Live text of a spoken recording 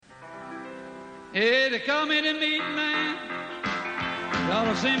Hey, they call me the meat man. Y'all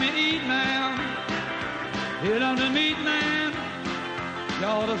to see me eat now. Here I'm the meat man.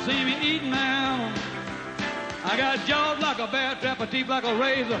 Y'all to see me eat now. I got jaws like a bear trap, a teeth like a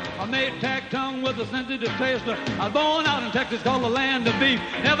razor. I made tack tongue with a sensitive taster. I was born out in Texas, called the land of beef.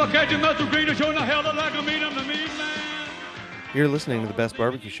 Never catch a muscle greener, showing the hell like a meat. I'm the meat man. You're listening to the Best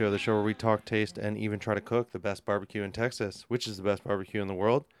Barbecue Show, the show where we talk, taste, and even try to cook the best barbecue in Texas, which is the best barbecue in the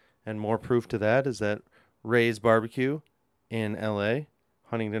world. And more proof to that is that Ray's Barbecue in L.A.,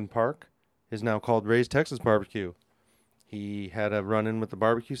 Huntington Park, is now called Ray's Texas Barbecue. He had a run-in with the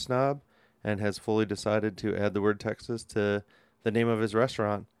barbecue snob and has fully decided to add the word Texas to the name of his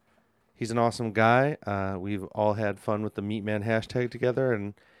restaurant. He's an awesome guy. We've all had fun with the Meat Man hashtag together,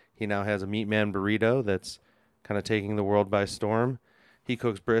 and he now has a Meat Man burrito that's kind of taking the world by storm. He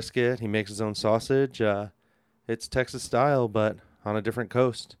cooks brisket. He makes his own sausage. It's Texas style, but on a different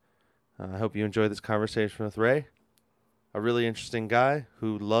coast. I hope you enjoy this conversation with Ray, a really interesting guy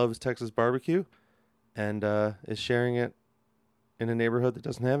who loves Texas barbecue and is sharing it in a neighborhood that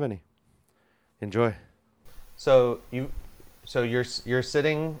doesn't have any. Enjoy. So you're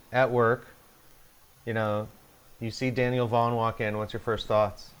sitting at work, you know, you see Daniel Vaughn walk in. What's your first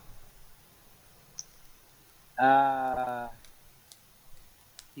thoughts?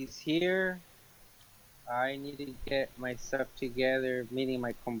 He's here. I need to get my stuff together, meaning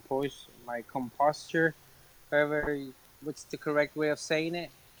my composture, what's the correct way of saying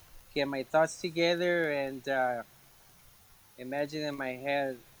it? Get my thoughts together and imagine in my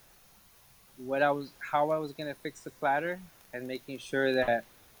head how I was gonna fix the platter and making sure that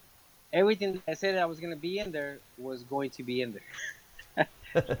everything that I said I was gonna be in there was going to be in there.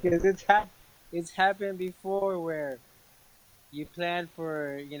 Because it's happened before where you plan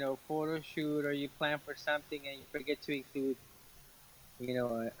for, photo shoot or you plan for something and you forget to include,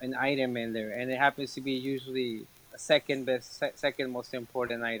 an item in there. And it happens to be usually a second most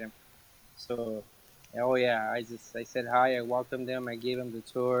important item. So, I said hi, I welcomed them, I gave him the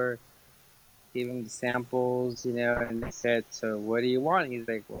tour, gave him the samples, and I said, so what do you want? He's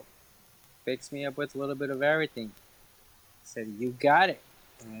like, well, fix me up with a little bit of everything. I said, you got it.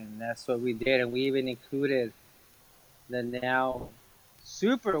 And that's what we did. And we even included the now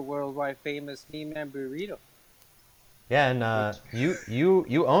super worldwide famous Meat Man Burrito. Yeah, and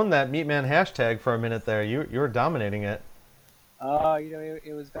you own that Meat Man hashtag for a minute there. You were dominating it. Oh,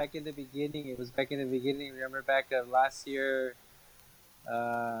 it was back in the beginning. Remember back last year,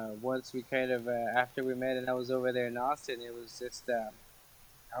 once we kind of, after we met and I was over there in Austin, it was just,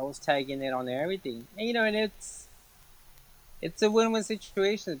 I was tagging it on everything. And, and it's a win-win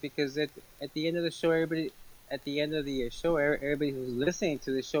situation because at the end of the show, everybody who's listening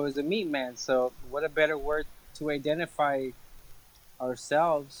to the show is a meat man. So what a better word to identify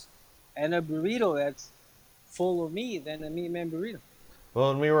ourselves and a burrito that's full of meat than a meat man burrito.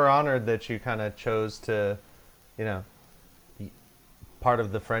 Well, and we were honored that you kind of chose to, part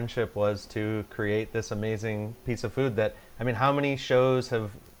of the friendship was to create this amazing piece of food that, how many shows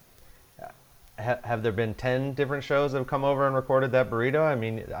have there been 10 different shows that have come over and recorded that burrito?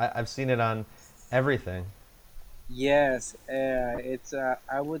 I've seen it on everything. Yes, it's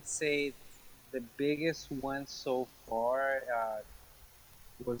I would say the biggest one so far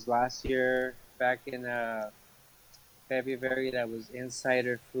was last year back in February. That was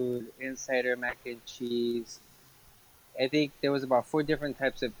Insider Food, Insider Mac and Cheese. I think there was about 4 different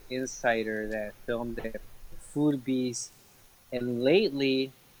types of Insider that filmed at Food Beast, and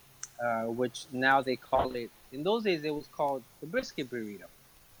lately, which now they call it. In those days, it was called the Brisket Burrito.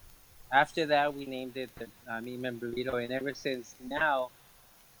 After that, we named it the Meat Man Burrito, and ever since now,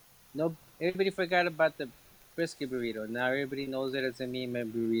 everybody forgot about the Brisket Burrito. Now everybody knows it as a Meat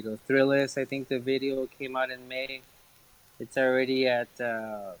Man Burrito. Thrillist, I think the video came out in May. It's already at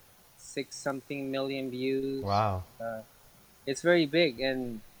 6-something million views. Wow. It's very big,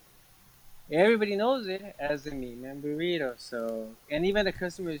 and everybody knows it as a Meat Man Burrito. So, and even the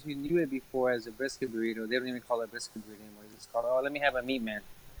customers who knew it before as a Brisket Burrito, they don't even call it Brisket Burrito anymore. They just call it, let me have a Meat Man.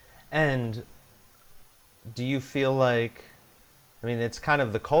 And do you feel like, it's kind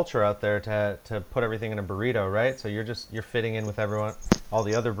of the culture out there to put everything in a burrito, right? So you're fitting in with everyone, all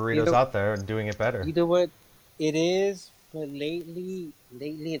the other burritos out there and doing it better. You know what? It is, but lately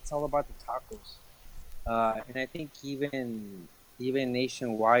it's all about the tacos. And I think even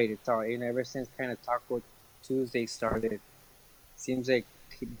nationwide, it's all, ever since kind of Taco Tuesday started, seems like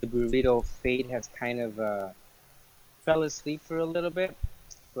the burrito fate has kind of fell asleep for a little bit.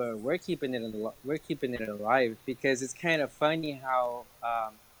 But we're keeping it alive because it's kind of funny how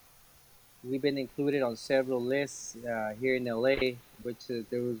we've been included on several lists here in LA, which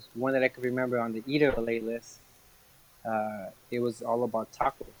there was one that I could remember on the Eater LA list. It was all about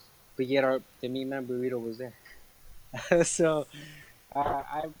tacos, but yet the Meat Man burrito was there. So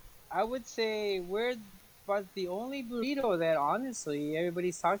I I would say we're about the only burrito that honestly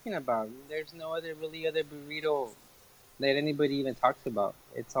everybody's talking about. There's no other really other burrito that anybody even talks about.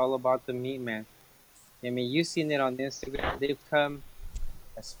 It's all about the Meat Man. I mean, you've seen it on Instagram. They've come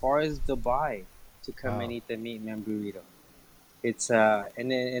as far as Dubai to come and Wow. eat the Meat Man burrito. It's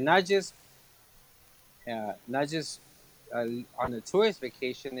and not just on a tourist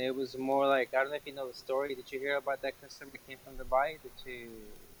vacation. It was more like, I don't know if you know the story. Did you hear about that customer that came from Dubai? Did you?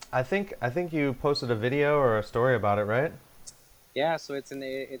 I think you posted a video or a story about it, right? Yeah, so it's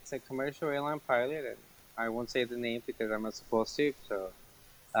a commercial airline pilot, and I won't say the name because I'm not supposed to. So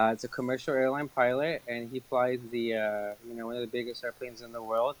it's a commercial airline pilot, and he flies the one of the biggest airplanes in the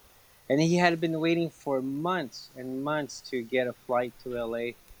world. And he had been waiting for months and months to get a flight to LA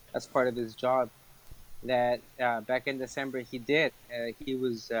as part of his job. That back in December he did. He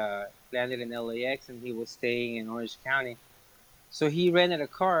was landed in LAX and he was staying in Orange County. So he rented a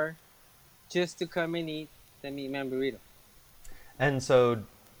car just to come and eat the Meat Man burrito. And so,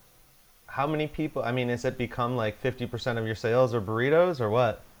 how many people? I mean, has it become like 50% of your sales are burritos or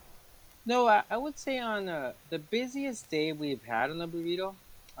what? No, I would say on the busiest day we've had on a burrito,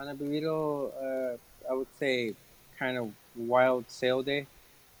 I would say kind of wild sale day,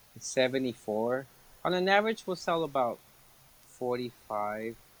 74. On an average, we'll sell about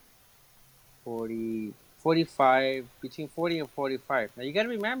 45, 40, 45, between 40 and 45. Now you got to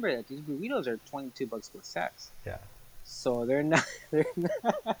remember that these burritos are $22 plus tax. Yeah. So they're not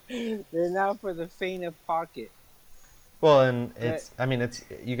they're not for the faint of pocket. Well, and But I mean,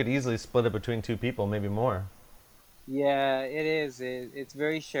 you could easily split it between two people, maybe more. yeah, it is. It's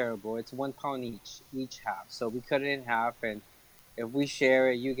very shareable. It's 1 pound each half. So we cut it in half, and if we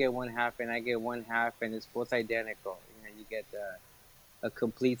share it, you get one half and I get one half, and it's both identical. You get a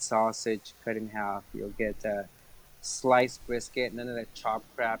complete sausage cut in half. You'll get sliced brisket, none of that chopped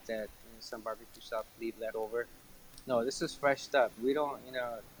crap that some barbecue shops leave that over. No, this is fresh stuff. We don't,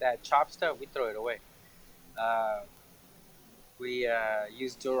 that chopped stuff, we throw it away. Uh, we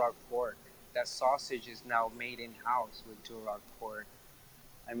use Duroc pork. That sausage is now made in house with Duroc pork.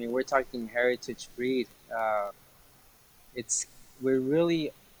 I mean, we're talking heritage breed. It's we're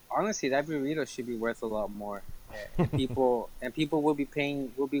really honestly that burrito should be worth a lot more, and people will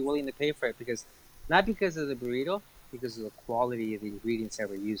be willing to pay for it because not because of the burrito, because of the quality of the ingredients that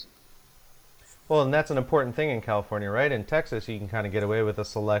we're using. Well, and that's an important thing in California, right? In Texas, you can kind of get away with a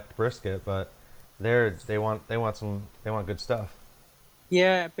select brisket, but they want good stuff.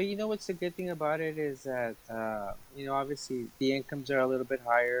 Yeah, but what's the good thing about it is that obviously the incomes are a little bit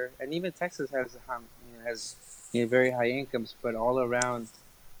higher, and even Texas has very high incomes, but all around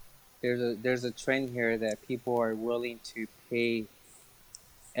there's a trend here that people are willing to pay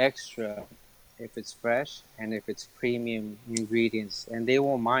extra if it's fresh and if it's premium ingredients, and they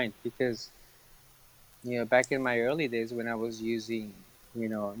won't mind because back in my early days when I was using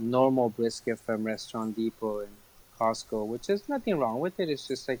normal brisket from Restaurant Depot and Costco, which is nothing wrong with it. It's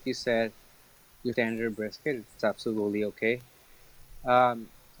just like you said, your standard brisket. It's absolutely okay.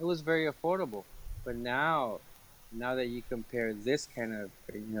 It was very affordable, but now that you compare this kind of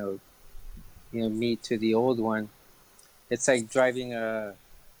meat to the old one, it's like driving a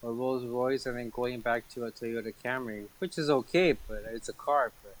Rolls Royce and then going back to a Toyota Camry, which is okay, but it's a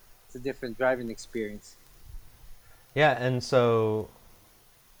car, but it's a different driving experience. Yeah, and so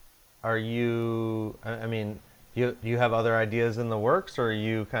are you? I mean, do you have other ideas in the works, or are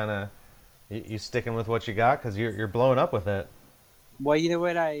you kind of you sticking with what you got because you're blowing up with it? Well, you know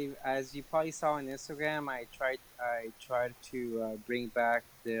what? As you probably saw on Instagram, I tried to bring back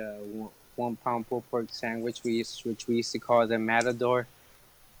the 1 pound pulled pork sandwich which we used to call the Matador.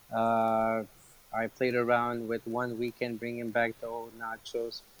 Uh, I played around with one weekend bringing back the old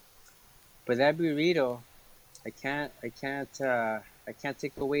nachos, but that burrito, I can't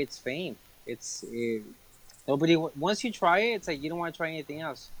take away its fame. Nobody once you try it, it's like you don't want to try anything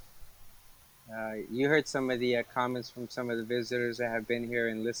else. You heard some of the comments from some of the visitors that have been here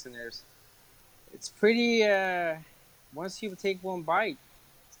and listeners. It's pretty. Once you take one bite,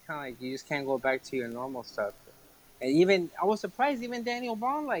 it's kind of like you just can't go back to your normal stuff. And even I was surprised. Even Daniel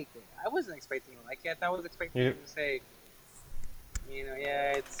Bond liked it. I wasn't expecting him to like it. I thought I was expecting You him to say,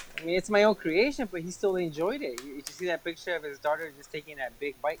 yeah, it's. I mean, it's my own creation, but he still enjoyed it. You see that picture of his daughter just taking that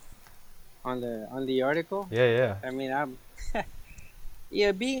big bite on the article. yeah, yeah. I mean, I'm.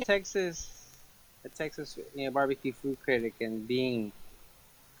 Yeah, being a Texas barbecue food critic, and being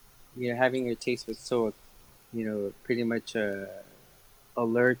having your taste buds so, pretty much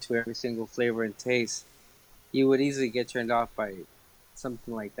alert to every single flavor and taste, you would easily get turned off by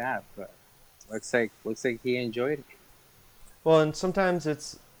something like that. But looks like he enjoyed it. Well, and sometimes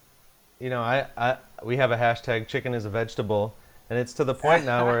it's, we have a hashtag chicken is a vegetable, and it's to the point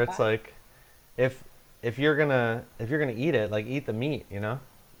now where it's like, if if you're gonna eat it, like eat the meat,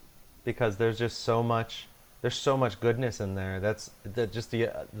 because there's so much goodness in there. That just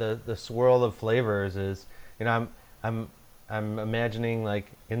the swirl of flavors is, I'm I'm imagining like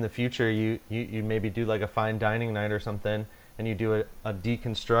in the future you maybe do like a fine dining night or something, and you do a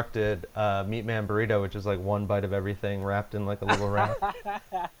deconstructed meat man burrito, which is like one bite of everything wrapped in like a little wrap.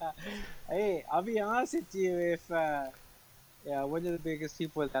 Hey, I'll be honest with you. If yeah, one of the biggest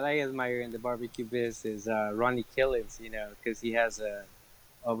people that I admire in the barbecue biz is Ronnie Killens. Because he has a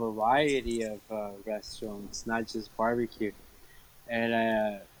variety of restaurants, not just barbecue.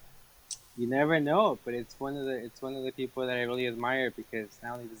 And you never know, but it's one of the people that I really admire, because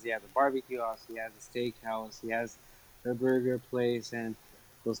not only does he have the barbecue house, he has a steakhouse, he has the burger place, and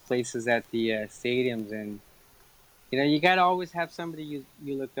those places at the stadiums. And you gotta always have somebody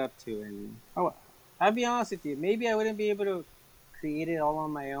you look up to. And I'll be honest with you, maybe I wouldn't be able to create it all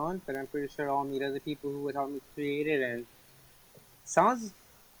on my own, but I'm pretty sure I'll meet other people who would help me create it. And sounds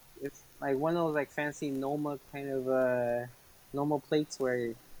it's like one of those like fancy Noma kind of Noma plates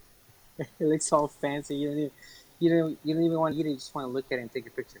where it looks all fancy. You don't even want to eat it. You just want to look at it and take a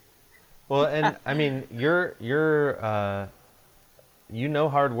picture. Well, and I mean, you're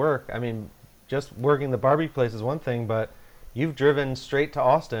hard work. I mean, just working the barbecue place is one thing, but you've driven straight to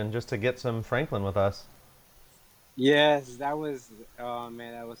Austin just to get some Franklin with us. Yes, that was, oh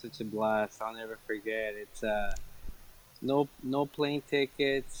man, that was such a blast. I'll never forget. It's no plane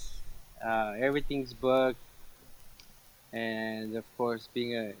tickets. Everything's booked. And of course,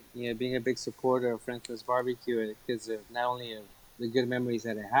 being a big supporter of Franklin's Barbecue, because of not only of the good memories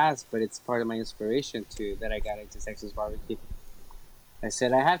that it has, but it's part of my inspiration too, that I got into Texas barbecue. I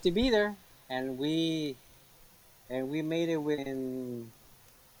said I have to be there, and we made it within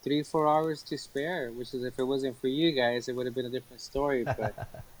 3-4 hours to spare. Which is, if it wasn't for you guys, it would have been a different story. But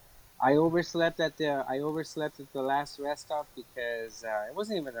I overslept at the last rest stop, because it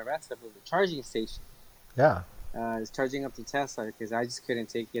wasn't even a rest stop; it was a charging station. Yeah. I was charging up the Tesla because I just couldn't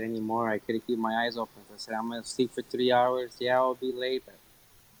take it anymore. I couldn't keep my eyes open. So I said, I'm going to sleep for 3 hours. Yeah, I'll be late. But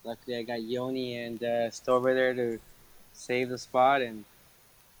luckily, I got Yoni and Stover there to save the spot. And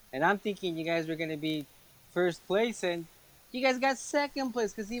I'm thinking you guys were going to be first place. And you guys got second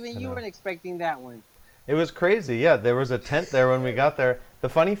place, because even you weren't expecting that one. It was crazy. Yeah, there was a tent there when we got there. The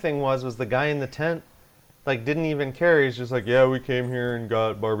funny thing was the guy in the tent like didn't even care. He's just like, yeah, we came here and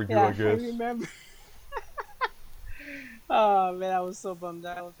got barbecue, I guess. I remember. Oh man, I was so bummed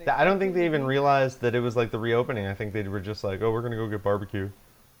out. I don't think they even realized that it was like the reopening. I think they were just like, oh, we're gonna go get barbecue.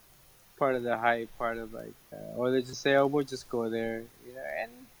 Part of the hype, part of like, or they just say, oh, we'll just go there,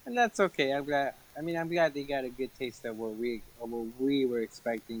 and that's okay. I'm glad. I'm glad they got a good taste of what we were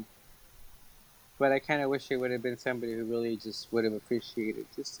expecting. But I kind of wish it would have been somebody who really just would have appreciated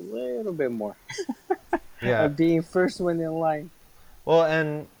just a little bit more. Yeah. Of being first one in line. Well,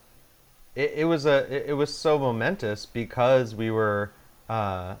 and it was so momentous because we were,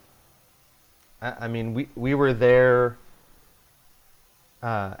 we were there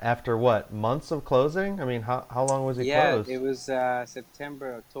after what, months of closing? I mean, how long was it closed? Yeah, it was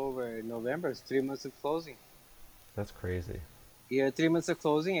September, October, November. It's 3 months of closing. That's crazy. Yeah, 3 months of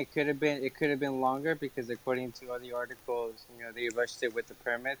closing. It could have been longer, because according to all the articles, they rushed it with the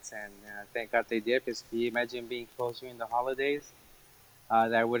permits, and thank God they did. Because can you imagine being closed during the holidays?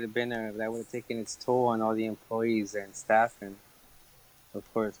 That would have taken its toll on all the employees and staff, and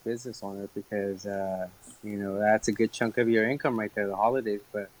of course business owners, because that's a good chunk of your income right there, the holidays.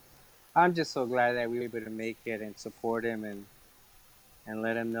 But I'm just so glad that we were able to make it and support him, and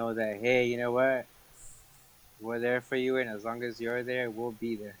let him know that, hey, you know what, we're there for you, and as long as you're there, we'll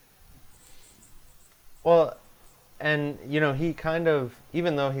be there. Well, and he kind of,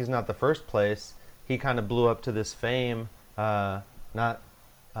 even though he's not the first place, he kind of blew up to this fame. Not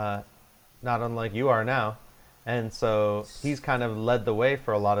unlike you are now, and so he's kind of led the way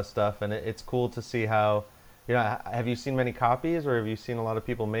for a lot of stuff, and it's cool to see how, have you seen many copies, or have you seen a lot of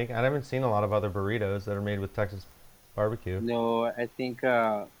people make? I haven't seen a lot of other burritos that are made with Texas barbecue. No, I think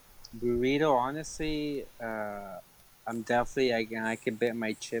burrito, honestly, I'm definitely, I can bet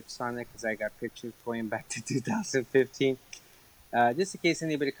my chips on it, because I got pictures going back to 2015. Just in case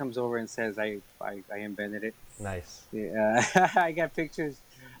anybody comes over and says I invented it. Nice. Yeah, I got pictures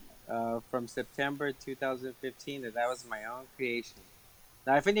from September 2015 that was my own creation.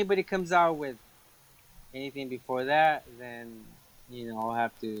 Now, if anybody comes out with anything before that, then I'll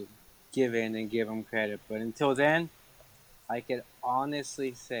have to give in and give them credit. But until then, I could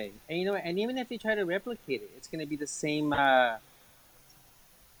honestly say, and and even if they try to replicate it, it's gonna be the same.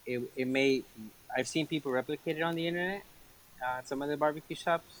 It may. I've seen people replicate it on the internet, some other barbecue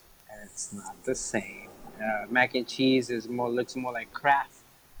shops, and it's not the same. Mac and cheese looks more like Kraft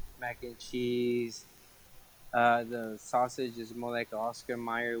mac and cheese. The sausage is more like an Oscar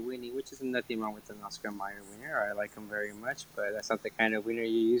Mayer Winnie, which is nothing wrong with an Oscar Mayer wiener. I like them very much, but that's not the kind of wiener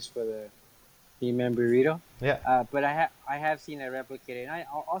you use for the human burrito. Yeah. But I have seen it replicated. And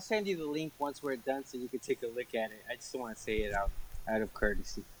I'll send you the link once we're done so you can take a look at it. I just want to say it out of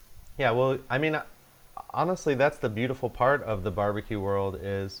courtesy. Yeah, well, I mean, honestly, that's the beautiful part of the barbecue world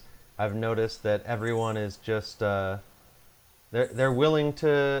is I've noticed that everyone is just they're willing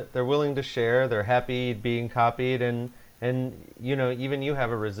to share. They're happy being copied, and even you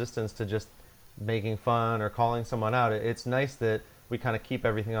have a resistance to just making fun or calling someone out. It's nice that we kind of keep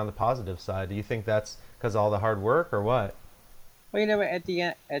everything on the positive side. Do you think that's because of all the hard work or what? Well, at the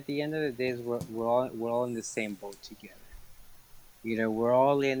end of the day, we're all in the same boat together. We're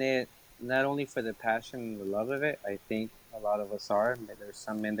all in it not only for the passion and the love of it. I think a lot of us are. There's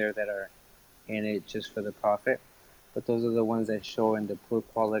some in there that are in it just for the profit, but those are the ones that show in the poor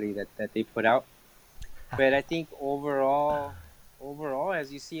quality that they put out. But I think overall,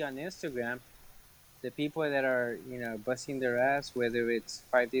 as you see on Instagram, the people that are busting their ass, whether it's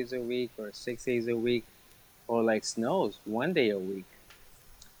 5 days a week or 6 days a week, or like Snows 1 day a week,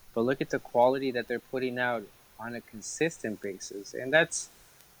 but look at the quality that they're putting out on a consistent basis, and that's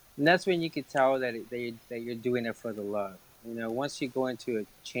when you could tell that you're doing it for the love. Once you go into a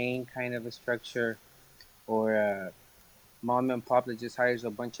chain kind of a structure, or a mom and pop that just hires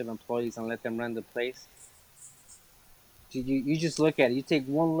a bunch of employees and let them run the place, you just look at it. You take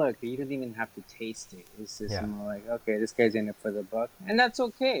one look, and you don't even have to taste it. It's just more like, okay, this guy's in it for the buck, and that's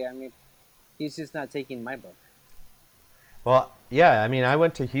okay. I mean, he's just not taking my buck. Well, yeah, I mean, I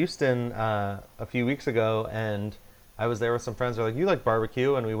went to Houston a few weeks ago, and I was there with some friends. They're like, "You like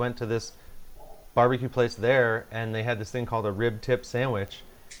barbecue?" And we went to this barbecue place there, and they had this thing called a rib tip sandwich,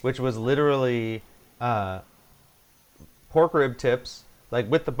 which was literally pork rib tips,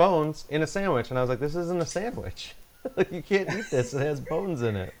 like with the bones, in a sandwich. And I was like, "This isn't a sandwich. Like, you can't eat this. It has bones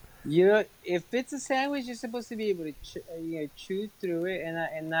in it." If it's a sandwich, you're supposed to be able to chew through it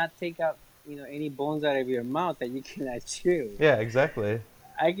and not take out any bones out of your mouth that you cannot chew. Yeah, exactly.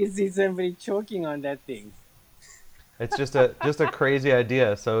 I can see somebody choking on that thing. It's just a crazy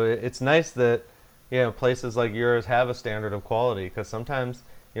idea. So it's nice that places like yours have a standard of quality, because sometimes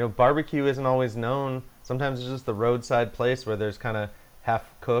barbecue isn't always known. Sometimes it's just the roadside place where there's kind of half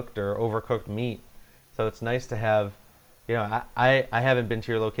cooked or overcooked meat. So it's nice to have. I haven't been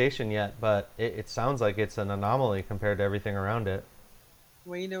to your location yet, but it sounds like it's an anomaly compared to everything around it.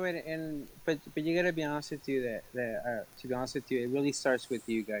 Well, but you gotta be honest with you that to be honest with you, it really starts with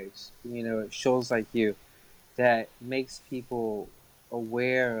you guys. Shows like you that makes people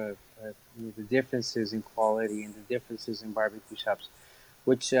aware of the differences in quality and the differences in barbecue shops,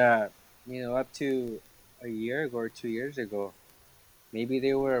 which up to a year ago or 2 years ago, maybe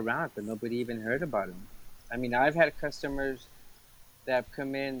they were around, but nobody even heard about them. I mean, I've had customers that have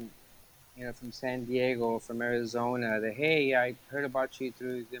come in, from San Diego, from Arizona, that, hey, I heard about you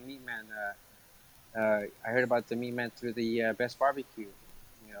through the Meat Man. I heard about the Meat Man through the Best Barbecue,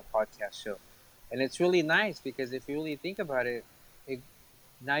 podcast show. And it's really nice because if you really think about it,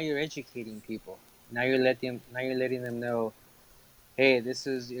 now you're educating people. Now you're letting them know, hey, this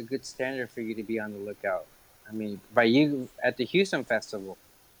is a good standard for you to be on the lookout. I mean, by you at the Houston Festival.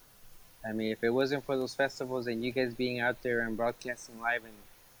 I mean, if it wasn't for those festivals and you guys being out there and broadcasting live and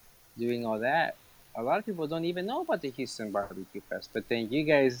doing all that, a lot of people don't even know about the Houston Barbecue Fest. But then you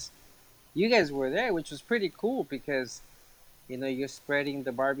guys were there, which was pretty cool because you're spreading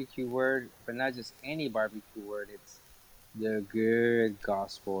the barbecue word, but not just any barbecue word. It's the good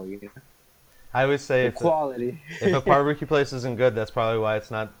gospel. I always say the quality. If a barbecue place isn't good, that's probably why it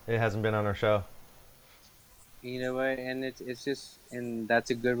hasn't been on our show. You know what? And it's just, and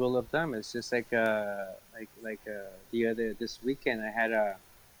that's a good rule of thumb. It's just like this weekend I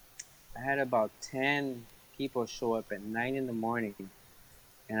had about 10 people show up at 9 in the morning,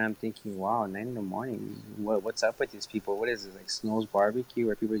 and I'm thinking, wow, 9 in the morning, what's up with these people? What is it, like Snow's Barbecue,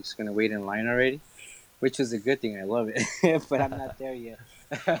 where people are just gonna wait in line already? Which is a good thing. I love it, but I'm not there yet.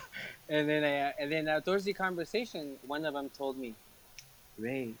 and then towards the conversation, one of them told me,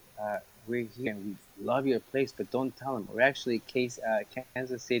 Ray, we're here and we love your place, but don't tell them. We're actually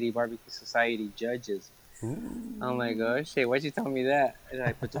Kansas City Barbecue Society judges. I'm like, oh shit, why'd you tell me that? And they're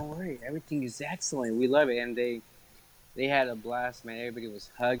like, but don't worry, everything is excellent. We love it. And they had a blast, man. Everybody was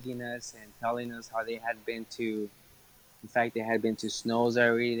hugging us and telling us how they had been to. In fact, they had been to Snows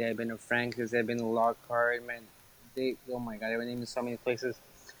already. They had been to Frank's. They had been to Lockhart, man. Oh my god, they were naming so many places.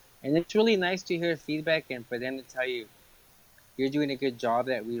 And it's really nice to hear feedback and for them to tell you, you're doing a good job,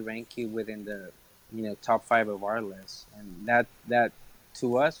 that we rank you within the, top 5 of our list. And that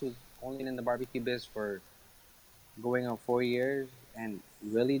to us was only in the barbecue biz for going on 4 years and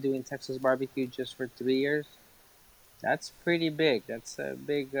really doing Texas barbecue just for 3 years. That's pretty big. That's a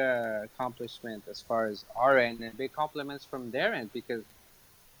big accomplishment as far as our end, and big compliments from their end, because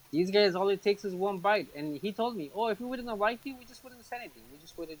these guys, all it takes is one bite. And he told me, oh, if we wouldn't have liked you, we just wouldn't have said anything. We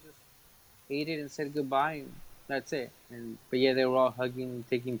just would have just ate it and said goodbye, and that's it. But yeah, they were all hugging and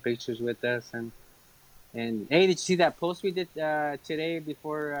taking pictures with us. And hey, did you see that post we did today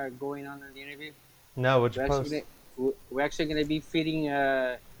before going on the interview? No, which post? We're actually going to be feeding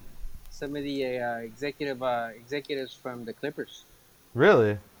some of the executives from the Clippers.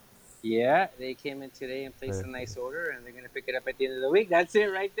 Really? Yeah, they came in today and placed a nice order, and they're going to pick it up at the end of the week. That's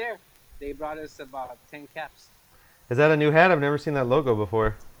it right there. They brought us about 10 caps. Is that a new hat? I've never seen that logo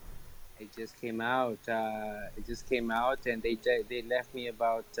before. It just came out. And they left me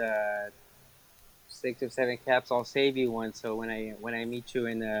about 6 or 7 caps. I'll save you one. So when I meet you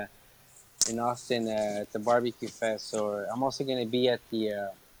in Austin at the barbecue fest, or I'm also going to be at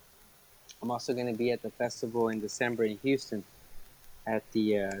the festival in December in Houston. At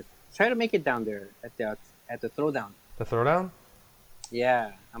the try to make it down there at the throwdown. The throwdown?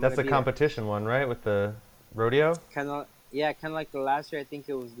 Yeah, that's the competition one, right? With the rodeo. Kind of like the last year. I think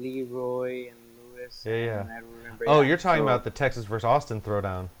it was Leroy and Lewis. Yeah. I don't remember. Oh, you're talking about the Texas versus Austin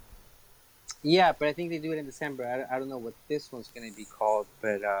throwdown. Yeah, but I think they do it in December. I don't know what this one's going to be called,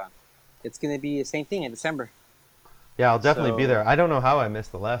 but it's going to be the same thing in December. Yeah, I'll definitely be there. I don't know how I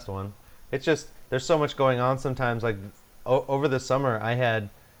missed the last one. It's just there's so much going on sometimes. Like over the summer, I had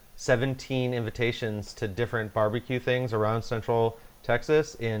 17 invitations to different barbecue things around Central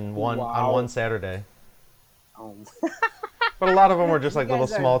Texas on one Saturday. But a lot of them were just like little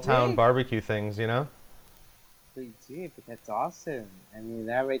small town barbecue things, you know? Dude, but that's awesome. I mean,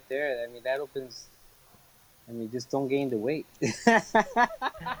 that right there, that opens... just don't gain the weight. Yeah,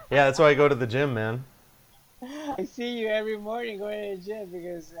 that's why I go to the gym, man. I see you every morning going to the gym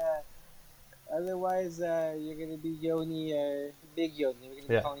because otherwise you're going to be Big Yoni. We're going to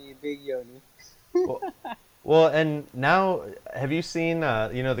be calling you Big Yoni. Well, and now, have you seen,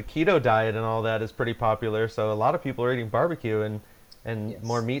 the keto diet and all that is pretty popular, so a lot of people are eating barbecue and yes.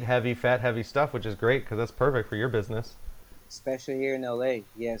 More meat-heavy, fat-heavy stuff, which is great because that's perfect for your business. Especially here in LA,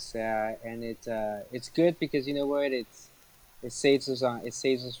 yes, and it's good because you know what, it saves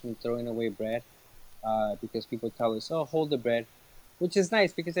us from throwing away bread, because people tell us, oh, hold the bread, which is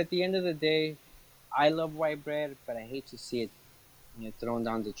nice because at the end of the day, I love white bread, but I hate to see it, thrown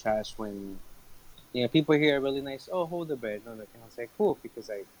down the trash when, people here are really nice. Oh, hold the bread. No, and I was like, cool,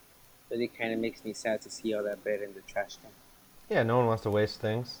 because really kind of makes me sad to see all that bread in the trash can. Yeah, no one wants to waste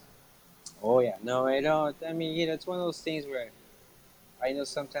things. Oh yeah, no, I don't. I mean, it's one of those things where I know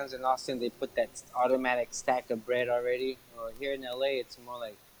sometimes in Austin they put that automatic stack of bread already. Or here in LA, it's more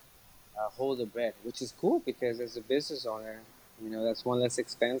like hold the bread, which is cool because as a business owner, that's one less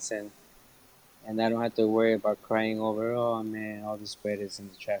expense, and I don't have to worry about crying over, oh man, all this bread is in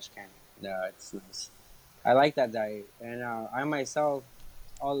the trash can. No, it's nice. I like that diet, and I myself,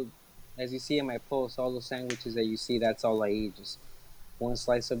 as you see in my post, all those sandwiches that you see, that's all I eat. Just one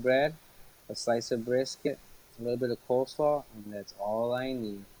slice of bread, a slice of brisket, a little bit of coleslaw, and that's all I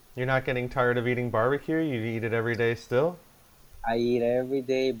need. You're not getting tired of eating barbecue? You eat it every day still? I eat every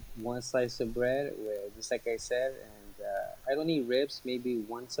day one slice of bread, just like I said, and I don't eat ribs maybe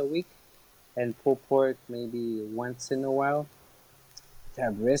once a week, and pulled pork maybe once in a while.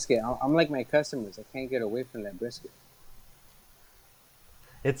 That brisket, I'm like my customers. I can't get away from that brisket.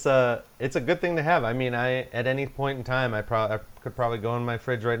 It's a good thing to have. I mean, at any point in time, I could probably go in my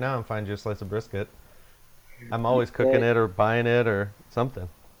fridge right now and find you a slice of brisket. I'm always cooking it or buying it or something.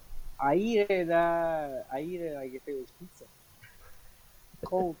 I eat it like if it was pizza.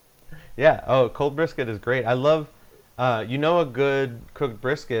 Cold. Yeah. Oh, cold brisket is great. I love, a good cooked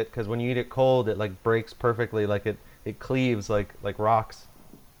brisket because when you eat it cold, it like breaks perfectly. Like it cleaves like rocks.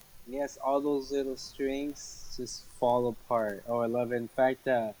 Yes, all those little strings just fall apart. Oh, I love it. In fact,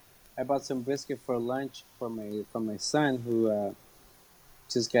 I bought some brisket for lunch for my son who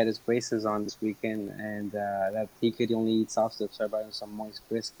just got his braces on this weekend, and that he could only eat soft stuff. So I bought him some moist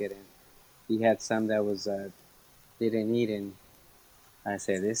brisket, and he had some that was didn't eat, and I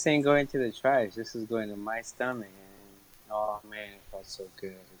said, this ain't going to the trash. This is going to my stomach. And oh man, it felt so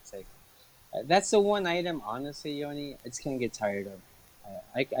good. It's like that's the one item, honestly, Yoni. I just can't get tired of.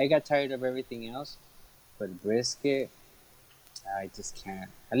 I got tired of everything else, but brisket, I just can't.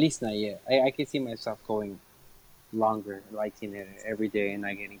 At least not yet. I can see myself going longer, liking it every day, and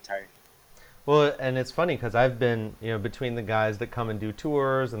not getting tired. Well, and it's funny because I've been, between the guys that come and do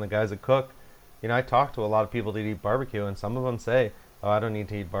tours and the guys that cook, I talk to a lot of people that eat barbecue, and some of them say, "Oh, I don't need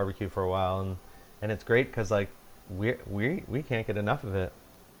to eat barbecue for a while," and it's great because like we can't get enough of it.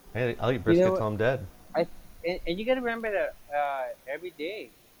 I'll eat You brisket know, till I'm dead. I and you gotta remember that every day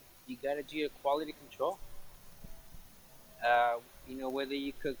you gotta do your quality control. Uh, whether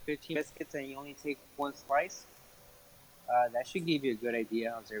you cook 15 biscuits and you only take one slice, that should give you a good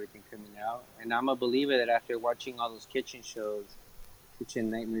idea how's everything coming out. And I'm a believer that after watching all those kitchen shows,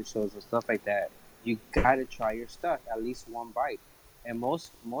 kitchen nightmare shows and stuff like that, you gotta try your stuff at least one bite. And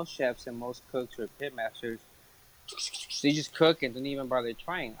most chefs and most cooks or pit masters, they just cook and don't even bother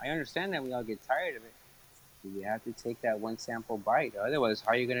trying. I understand that we all get tired of it. You have to take that one sample bite. Otherwise,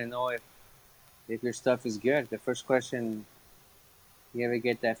 how are you gonna know if your stuff is good? The first question you ever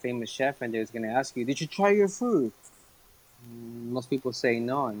get that famous chef and they're gonna ask you, "Did you try your food?" Most people say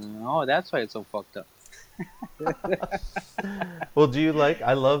no, and oh, that's why it's so fucked up. Well, do you like?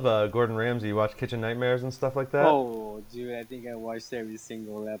 I love Gordon Ramsay. You watch Kitchen Nightmares and stuff like that. Oh, dude, I think I watched every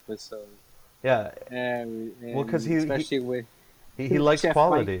single episode. Yeah. Well, because And especially with he likes Chef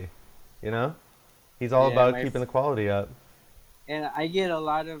quality. You know, he's all Yeah, about keeping the quality up. and I get a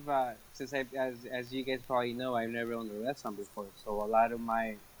lot of since as you guys probably know, I've never owned a restaurant before, so a lot of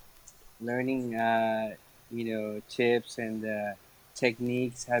my learning, tips and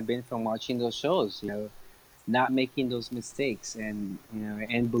techniques have been from watching those shows. Not making those mistakes, and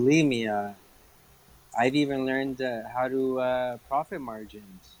believe me, I've even learned how to profit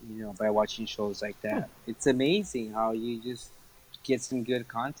margins, by watching shows like that. It's amazing how you just get some good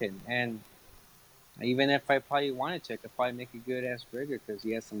content. And even if I probably wanted to, I could probably make a good ass burger because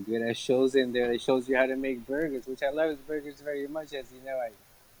he has some good ass shows in there that shows you how to make burgers, which I love his burgers very much. As you know, I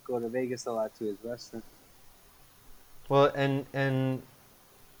go to Vegas a lot to his restaurant. Well, and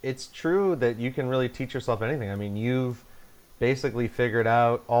it's true that you can really teach yourself anything. I mean, you've basically figured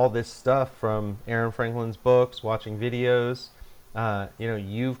out all this stuff from Aaron Franklin's books, watching videos.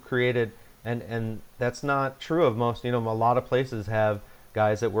 You've created, and that's not true of most. A lot of places have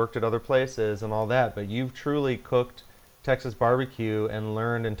guys that worked at other places and all that, but you've truly cooked Texas barbecue and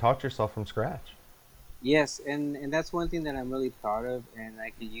learned and taught yourself from scratch. Yes, and that's one thing that I'm really proud of, and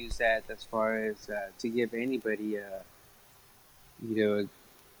I could use that as far as to give anybody, you know,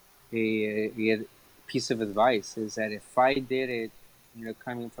 a piece of advice is that if I did it,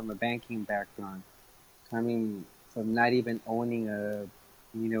 coming from a banking background, coming from not even owning a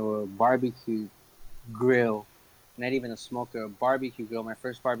barbecue grill, not even a smoker, a barbecue grill. My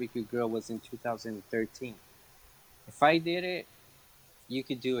first barbecue grill was in 2013. If I did it, you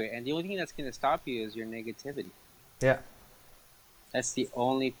could do it. And the only thing that's going to stop you is your negativity. Yeah. That's the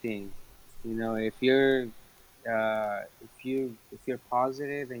only thing. If you're if you're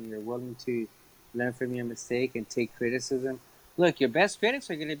positive and you're willing to learn from your mistake and take criticism, look, your best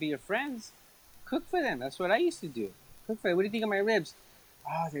critics are going to be your friends. Cook for them. That's what I used to do. Cook for them. What do you think of my ribs?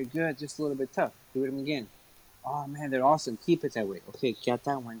 Oh, they're good, just a little bit tough. Do them again. Oh man, they're awesome. Keep it that way. Okay, get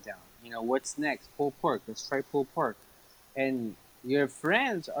that one down. What's next? Pulled pork. Let's try pulled pork. And your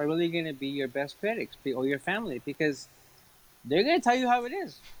friends are really going to be your best critics, or your family, because they're going to tell you how it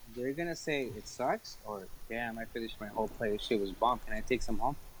is. They're going to say it sucks, or damn, I finished my whole plate. This shit was bomb. Can I take some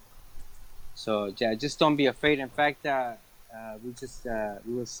home? So yeah, just don't be afraid. In fact, we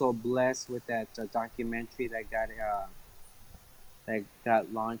were so blessed with that documentary that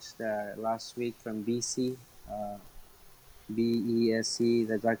got launched last week from BC, BESC.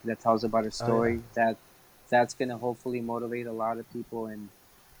 That tells about a story that's gonna hopefully motivate a lot of people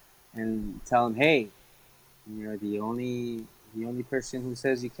and tell them, hey, the only person who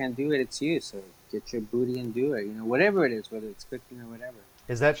says you can't do it, it's you. So get your booty and do it. Whatever it is, whether it's cooking or whatever.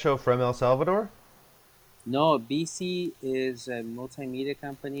 Is that show from El Salvador? No, BC is a multimedia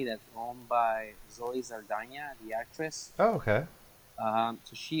company that's owned by Zoe Saldana, the actress. Oh, okay.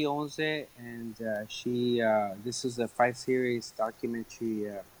 So she owns it, and this is a 5-series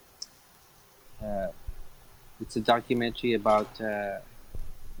documentary. It's a documentary about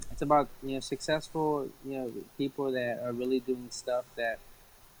successful people that are really doing stuff that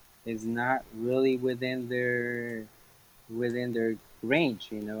is not really within their range.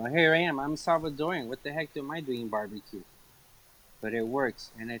 Here I am. I'm Salvadorian. What the heck am I doing barbecue? But it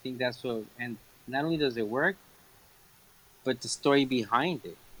works, and I think that's what. And not only does it work, but the story behind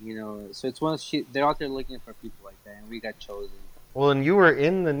it, you know. So it's one of they're out there looking for people like that, and we got chosen. Well, and you were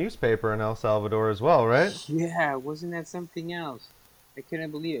in the newspaper in El Salvador as well, right? Yeah, wasn't that something else? I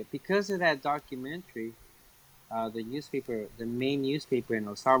couldn't believe it because of that documentary. The newspaper, the main newspaper in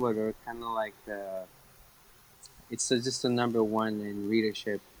El Salvador, kind of like it's just the number one in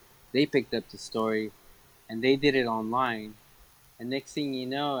readership. They picked up the story, and they did it online. And next thing you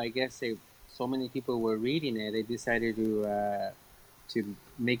know, I guess so many people were reading it, they decided to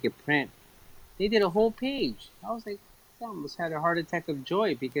make a print. They did a whole page. I was like, I almost had a heart attack of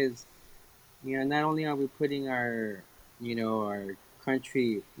joy because, you know, not only are we putting our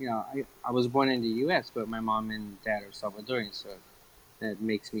country, you know, I was born in the U.S., but my mom and dad are Salvadorian, so that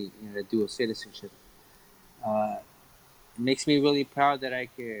makes me, you know, a dual citizenship. It makes me really proud that I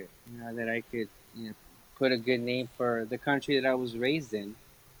could, you know, put a good name for the country that I was raised in,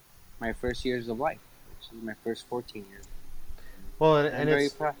 my first years of life, which is my first 14 years. Well, And I'm very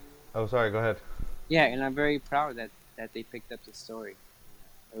it's. proud. Oh, sorry. Go ahead. Yeah, and I'm very proud that they picked up the story.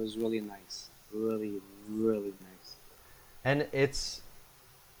 It was really nice, really, really nice. And it's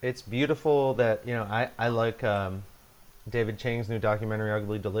beautiful that I like David Chang's new documentary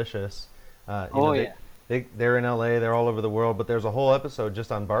Ugly Delicious. Yeah. They're in LA, they're all over the world, but there's a whole episode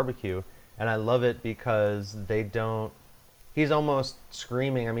just on barbecue, and I love it because they don't. He's almost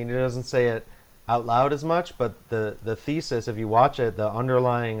screaming. I mean, he doesn't say it out loud as much, but the thesis, if you watch it, the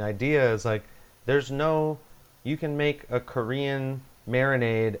underlying idea is like you can make a Korean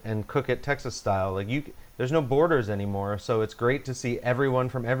marinade and cook it Texas style. There's no borders anymore, so it's great to see everyone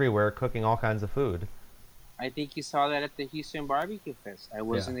from everywhere cooking all kinds of food. I think you saw that at the Houston Barbecue Fest. I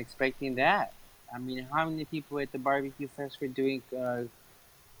wasn't expecting that. I mean, how many people at the barbecue fest were doing,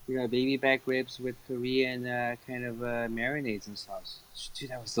 baby back ribs with Korean kind of marinades and sauce? Dude,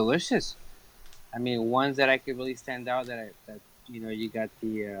 that was delicious. I mean, ones that I could really stand out you got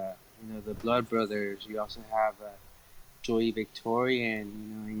the Blood Brothers. You also have Joey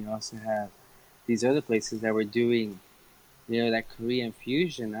Victorian. You also have these other places that were doing, that Korean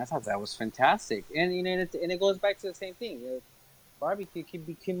fusion. I thought that was fantastic. And and it goes back to the same thing. Barbecue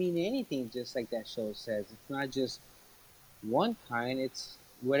can mean anything, just like that show says. It's not just one kind. It's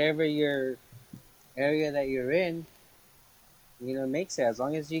whatever your area that you're in, makes it. As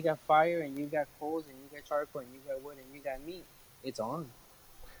long as you got fire and you got coals and you got charcoal and you got wood and you got meat, it's on.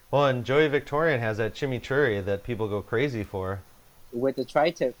 Well, and Joey Victorian has that chimichurri that people go crazy for. With the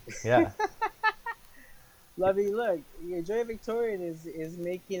tri-tip. Yeah. Lovey, look, Joey Victorian is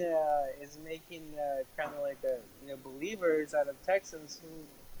making kind of like believers out of Texans who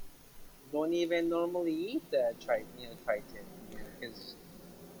don't even normally eat the tri-tip, because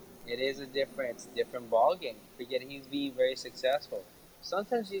it is a different ball game. Forget he's being very successful.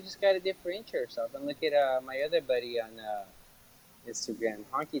 Sometimes you just gotta differentiate yourself. And look at my other buddy on Instagram,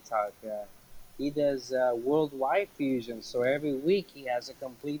 Honky Talk. He does worldwide fusion, so every week he has a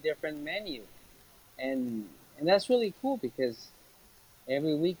complete different menu. And that's really cool because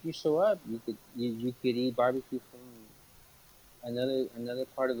every week you show up, you could eat barbecue from another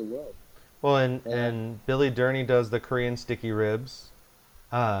part of the world. Well, and Billy Durney does the Korean sticky ribs.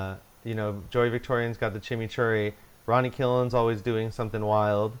 Joey Victorian's got the chimichurri. Ronnie Killen's always doing something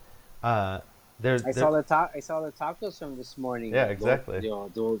wild. I saw the tacos from this morning. Yeah, exactly.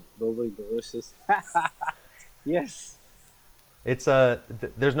 Those were delicious. Yes. It's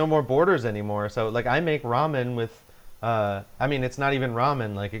there's no more borders anymore. So like I make ramen with it's not even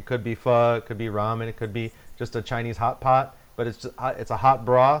ramen. Like it could be pho, it could be ramen, it could be just a Chinese hot pot, but it's a hot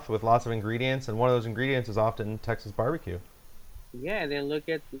broth with lots of ingredients, and one of those ingredients is often Texas barbecue. Yeah, then look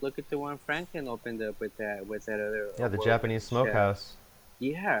at the one Franklin opened up with that other the Japanese smokehouse.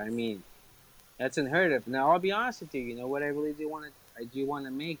 Yeah, I mean that's unheard of. Now I'll be honest with you. What I really do want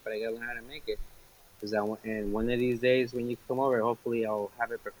to make, but I gotta learn how to make it. And one of these days when you come over, hopefully I'll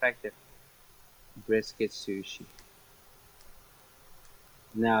have it perfected. Brisket sushi.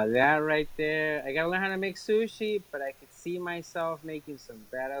 Now that right there, I gotta learn how to make sushi, but I could see myself making some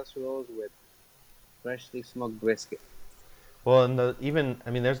badass rolls with freshly smoked brisket. Well, and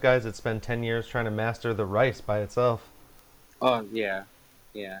there's guys that spend 10 years trying to master the rice by itself. Oh yeah.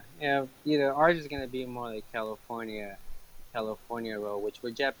 Ours is gonna be more like California roll, which for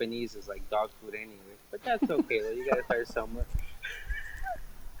Japanese is like dog food anyway. But that's okay though. You gotta start somewhere.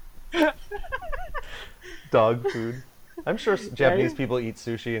 Dog food. I'm sure Japanese people eat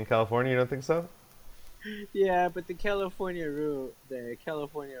sushi in California. You don't think so? Yeah, but the California roll, they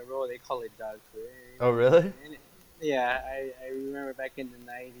call it dog food. Oh, really? Yeah, I remember back in the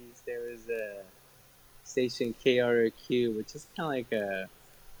 90s there was a station KRQ, which is kind of like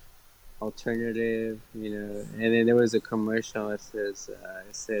alternative, And then there was a commercial that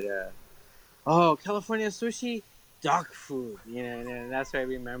said, "Oh, California sushi, dog food," and that's where I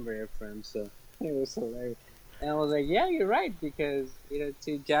remember it from. So it was hilarious. And I was like, "Yeah, you're right," because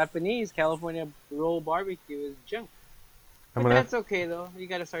to Japanese, California roll barbecue is junk. But that's okay though. You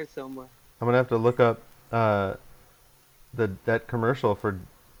gotta start somewhere. I'm gonna have to look up that commercial for.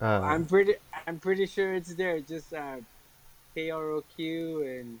 I'm pretty sure it's there. Just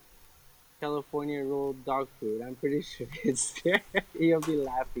KROQ and California rolled dog food. I'm pretty sure it's there. You'll be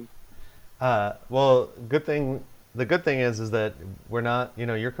laughing. Well, good thing. The good thing is that we're not.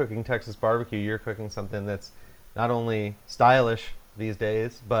 You're cooking Texas barbecue. You're cooking something that's not only stylish these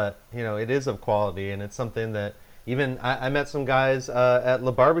days, but it is of quality, and it's something that even I met some guys at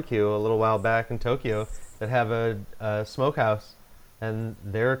La Barbecue a little while back in Tokyo that have a smokehouse, and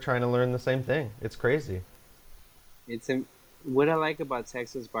they're trying to learn the same thing. It's crazy. What I like about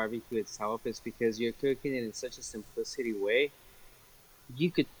Texas barbecue itself is because you're cooking it in such a simplicity way. You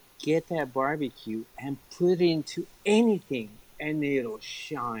could get that barbecue and put it into anything, and it'll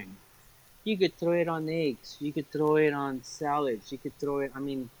shine. You could throw it on eggs. You could throw it on salads. You could throw it. I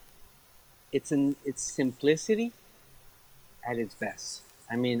mean, it's simplicity at its best.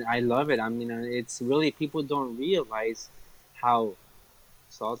 I mean, I love it. I mean, it's really, people don't realize how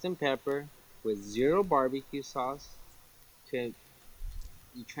salt and pepper with zero barbecue sauce you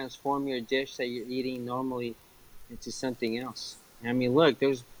transform your dish that you're eating normally into something else. I mean, look,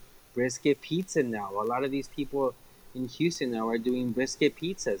 there's brisket pizza now. A lot of these people in Houston now are doing brisket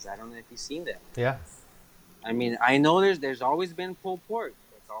pizzas. I don't know if you've seen that. Yeah. I mean, I know there's always been pulled pork.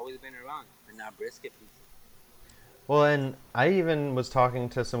 That's always been around, but not brisket pizza. Well, and I even was talking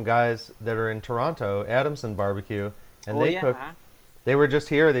to some guys that are in Toronto, Adamson Barbecue, and they cook. Huh? They were just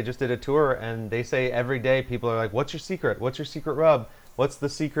here. They just did a tour, and they say every day people are like, "What's your secret? What's your secret rub? What's the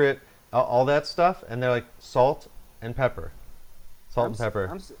secret?" All that stuff, and they're like, "Salt and pepper, and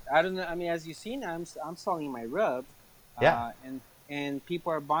pepper." I don't know. I mean, as you've seen, I'm selling my rub, yeah, and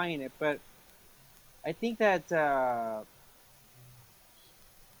people are buying it. But I think that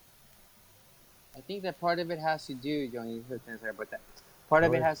part of it has to do, Johnny. Sorry about that. Part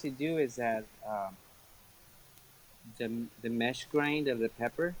of it has to do is that. The mesh grind of the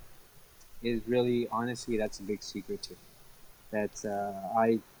pepper is really, honestly, that's a big secret too. That's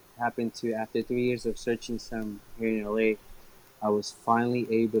I happened to, after 3 years of searching some here in LA, I was finally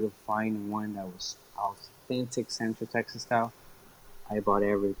able to find one that was authentic Central Texas style. I bought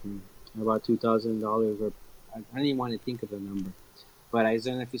everything. I bought $2,000. I don't even want to think of the number, but I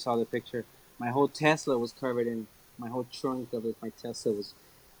don't know if you saw the picture. My whole Tesla was covered in. My whole trunk of my Tesla was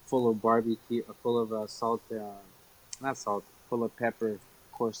full of barbecue, full of salt. Not salt, full of pepper,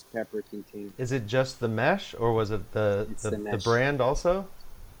 coarse pepper container. Is it just the mesh, or was it the brand also?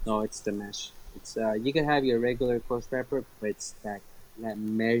 No, it's the mesh. It's you can have your regular coarse pepper, but it's that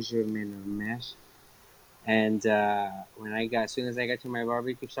measurement of mesh. And as soon as I got to my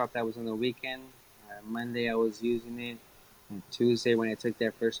barbecue shop, that was on the weekend. Monday I was using it, and Tuesday when I took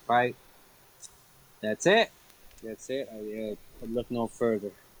that first bite, that's it. I looked no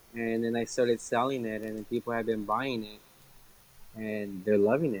further. And then I started selling it, and then people have been buying it, and they're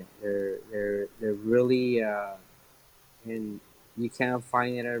loving it. They're really, and you can't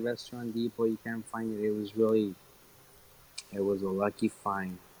find it at Restaurant Depot. You can't find it. It was a lucky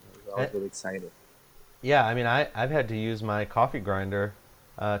find. I was really excited. Yeah, I mean, I've had to use my coffee grinder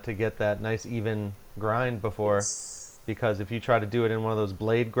to get that nice even grind before, because if you try to do it in one of those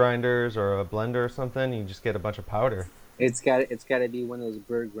blade grinders or a blender or something, you just get a bunch of powder. It's got to be one of those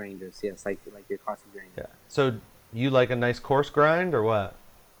bird grinders, yes, like your coffee grinder. Yeah. So you like a nice coarse grind or what?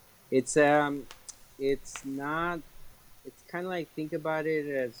 It's not. It's kind of like, think about it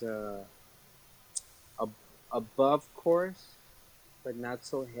as above coarse, but not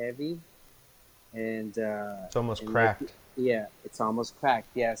so heavy, and it's almost cracked. It's almost cracked.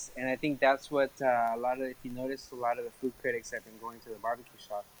 Yes, and I think that's what if you notice, a lot of the food critics have been going to the barbecue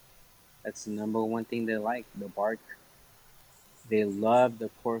shop. That's the number one thing they like, the bark. They love the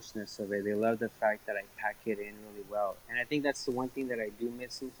coarseness of it. They love the fact that I pack it in really well. And I think that's the one thing that I do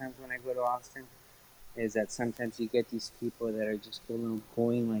miss sometimes when I go to Austin, is that sometimes you get these people that are just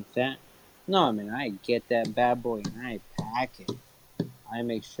going like that. No, I mean, I get that bad boy and I pack it. I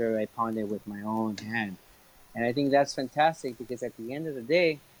make sure I pound it with my own hand. And I think that's fantastic, because at the end of the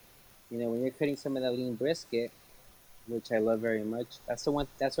day, when you're cutting some of that lean brisket, which I love very much, that's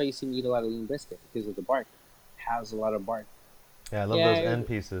why you see me eat a lot of lean brisket, because of the bark. It has a lot of bark. Yeah, I love those end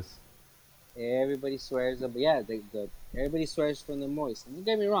pieces. Everybody swears, everybody swears from the moist. And don't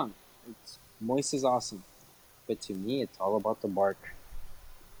get me wrong, moist is awesome, but to me, it's all about the bark.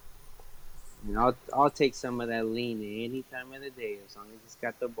 And I'll take some of that lean any time of the day as long as it's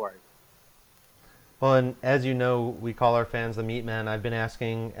got the bark. Well, and as you know, we call our fans the Meat Men. I've been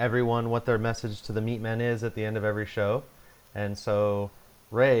asking everyone what their message to the Meat Men is at the end of every show. And so,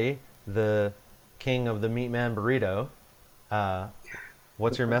 Ray, the king of the Meat Man burrito,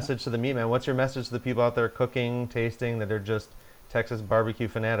 what's your message to the Meat Man? What's your message to the people out there cooking, tasting, that are just Texas barbecue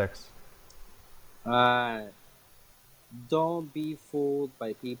fanatics? Don't be fooled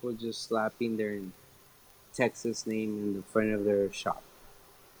by people just slapping their Texas name in the front of their shop.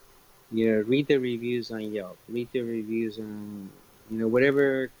 Read the reviews on Yelp. Read the reviews on,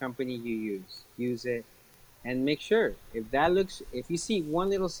 whatever company you use it, and make sure if you see one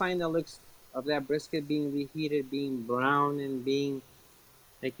little sign that looks of that brisket being reheated, being brown, and being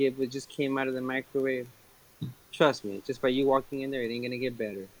like if it just came out of the microwave, trust me, just by you walking in there, it ain't gonna get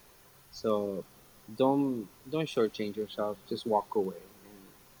better. So don't shortchange yourself. Just walk away, and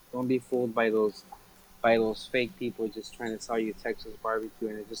don't be fooled by those fake people just trying to sell you Texas barbecue,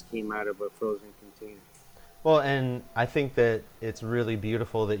 and it just came out of a frozen container. Well, and I think that it's really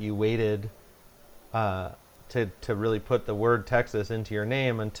beautiful that you waited to really put the word Texas into your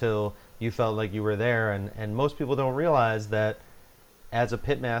name until you felt like you were there. And most people don't realize that as a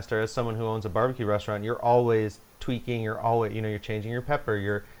pitmaster, as someone who owns a barbecue restaurant, you're always tweaking. You're always, you're changing your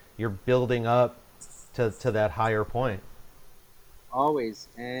pepper. You're building up to that higher point. Always,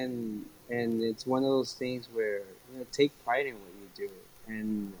 and it's one of those things where take pride in what you do.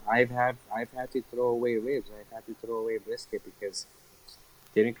 And I've had to throw away ribs. I've had to throw away brisket because it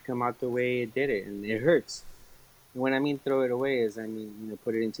didn't come out the way it did it, and it hurts. And when I mean throw it away,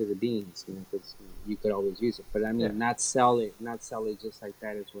 put it into the beans, because you could always use it. But not sell it just like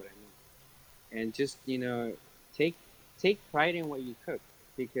that is what I mean. And just take pride in what you cook,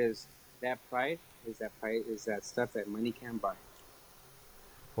 because that pride is that stuff that money can't buy.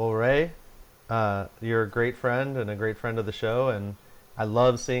 Well, Ray, you're a great friend and a great friend of the show, and I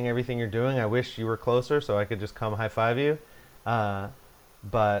love seeing everything you're doing. I wish you were closer so I could just come high five you.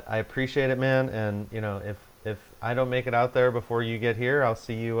 But I appreciate it, man. And if I don't make it out there before you get here, I'll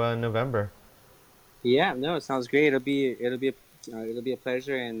see you in November. Yeah, no, it sounds great. It'll be a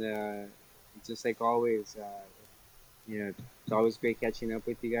pleasure, and just like always, it's always great catching up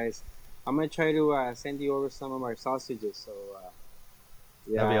with you guys. I'm gonna try to send you over some of our sausages, so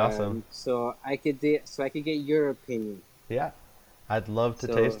that'd be awesome. So I could get your opinion. Yeah, I'd love to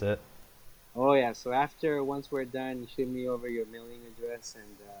taste it. Oh yeah, so once we're done, shoot me over your mailing address,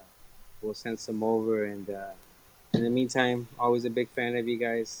 and we'll send some over. And in the meantime, always a big fan of you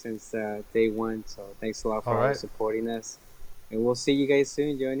guys since day one. So thanks a lot for always supporting us, and we'll see you guys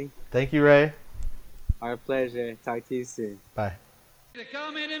soon, Joni. Thank you, Ray. Our pleasure. Talk to you soon. Bye. They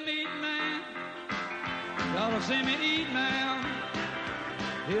call me the meat man. Y'all will see me eat now.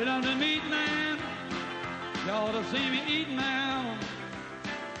 Hit on the meat man. Y'all will see me eat now.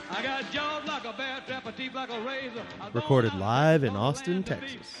 I got jaws like a bear trap, a teeth like a razor. Recorded live in Austin,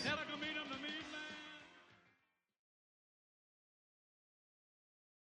 Texas.